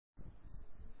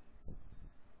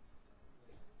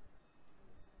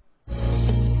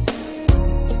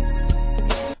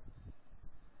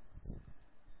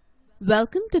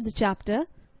Welcome to the chapter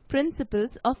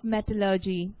Principles of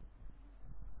Metallurgy.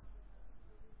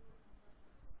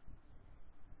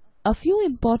 A few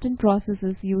important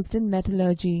processes used in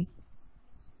metallurgy.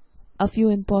 A few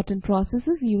important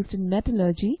processes used in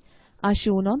metallurgy are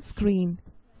shown on screen.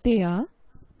 They are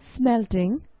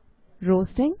smelting,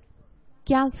 roasting,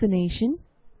 calcination,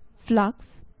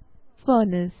 flux,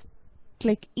 furnace.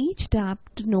 Click each tab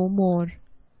to know more.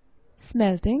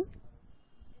 Smelting.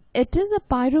 It is a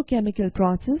pyrochemical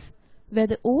process where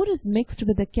the ore is mixed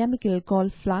with a chemical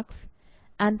called flux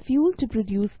and fuel to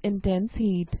produce intense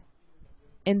heat.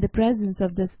 In the presence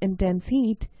of this intense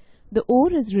heat, the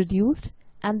ore is reduced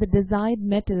and the desired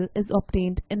metal is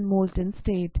obtained in molten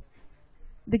state.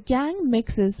 The gangue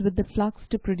mixes with the flux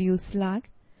to produce slag,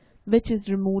 which is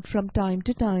removed from time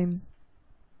to time.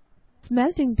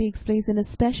 Smelting takes place in a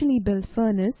specially built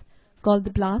furnace called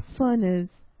the blast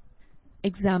furnace.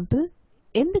 Example: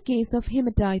 in the case of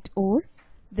hematite ore,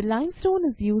 the limestone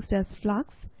is used as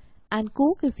flux and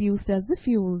coke is used as the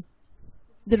fuel.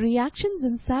 The reactions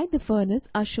inside the furnace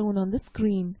are shown on the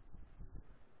screen.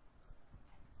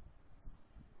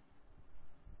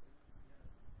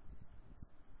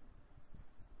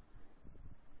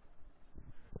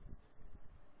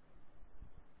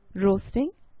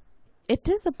 Roasting. It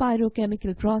is a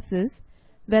pyrochemical process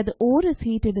where the ore is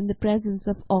heated in the presence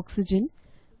of oxygen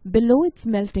below its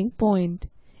melting point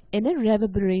in a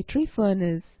reverberatory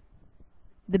furnace.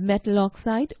 The metal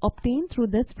oxide obtained through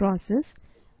this process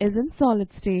is in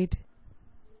solid state.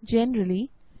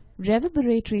 Generally,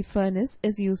 reverberatory furnace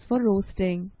is used for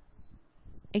roasting.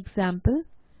 Example: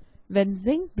 when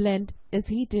zinc blende is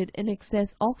heated in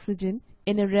excess oxygen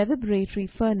in a reverberatory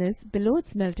furnace below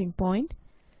its melting point,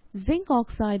 zinc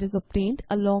oxide is obtained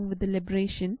along with the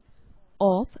liberation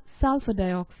of sulfur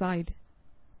dioxide.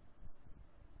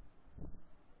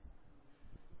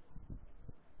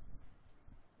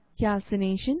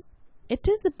 Calcination. It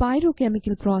is a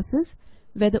pyrochemical process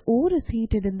where the ore is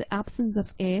heated in the absence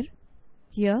of air.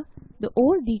 Here, the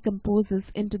ore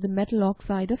decomposes into the metal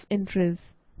oxide of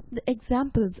interest. The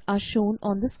examples are shown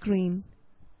on the screen.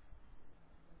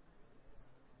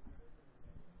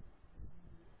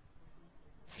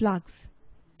 Flux.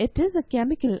 It is a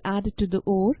chemical added to the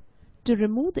ore to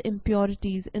remove the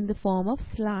impurities in the form of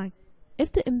slag.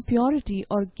 If the impurity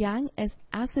or gangue is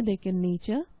acidic in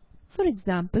nature, for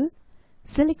example,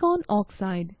 silicon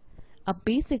oxide, a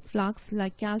basic flux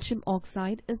like calcium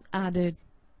oxide is added.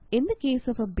 In the case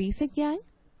of a basic gangue,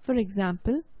 for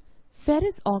example,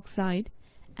 ferrous oxide,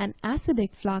 an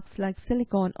acidic flux like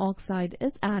silicon oxide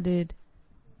is added.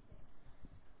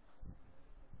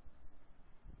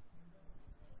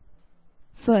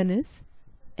 Furnace.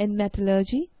 In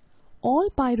metallurgy, all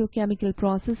pyrochemical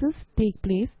processes take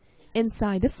place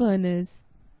inside a furnace.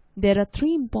 There are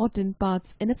three important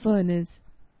parts in a furnace.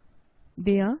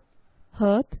 They are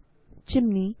hearth,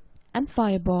 chimney, and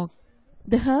firebox.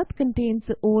 The hearth contains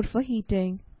the ore for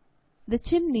heating. The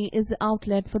chimney is the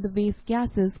outlet for the waste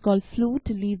gases called flue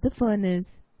to leave the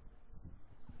furnace.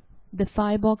 The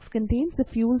firebox contains the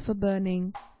fuel for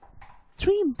burning.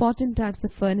 Three important types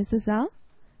of furnaces are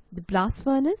the blast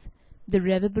furnace, the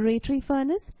reverberatory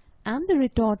furnace, and the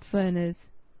retort furnace.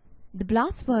 The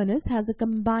blast furnace has a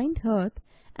combined hearth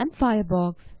and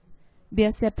firebox. They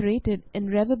are separated in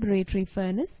reverberatory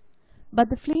furnace, but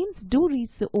the flames do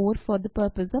reach the ore for the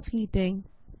purpose of heating.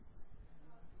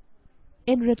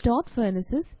 In retort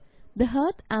furnaces, the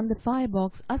hearth and the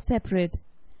firebox are separate,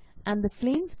 and the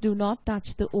flames do not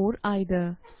touch the ore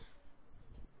either.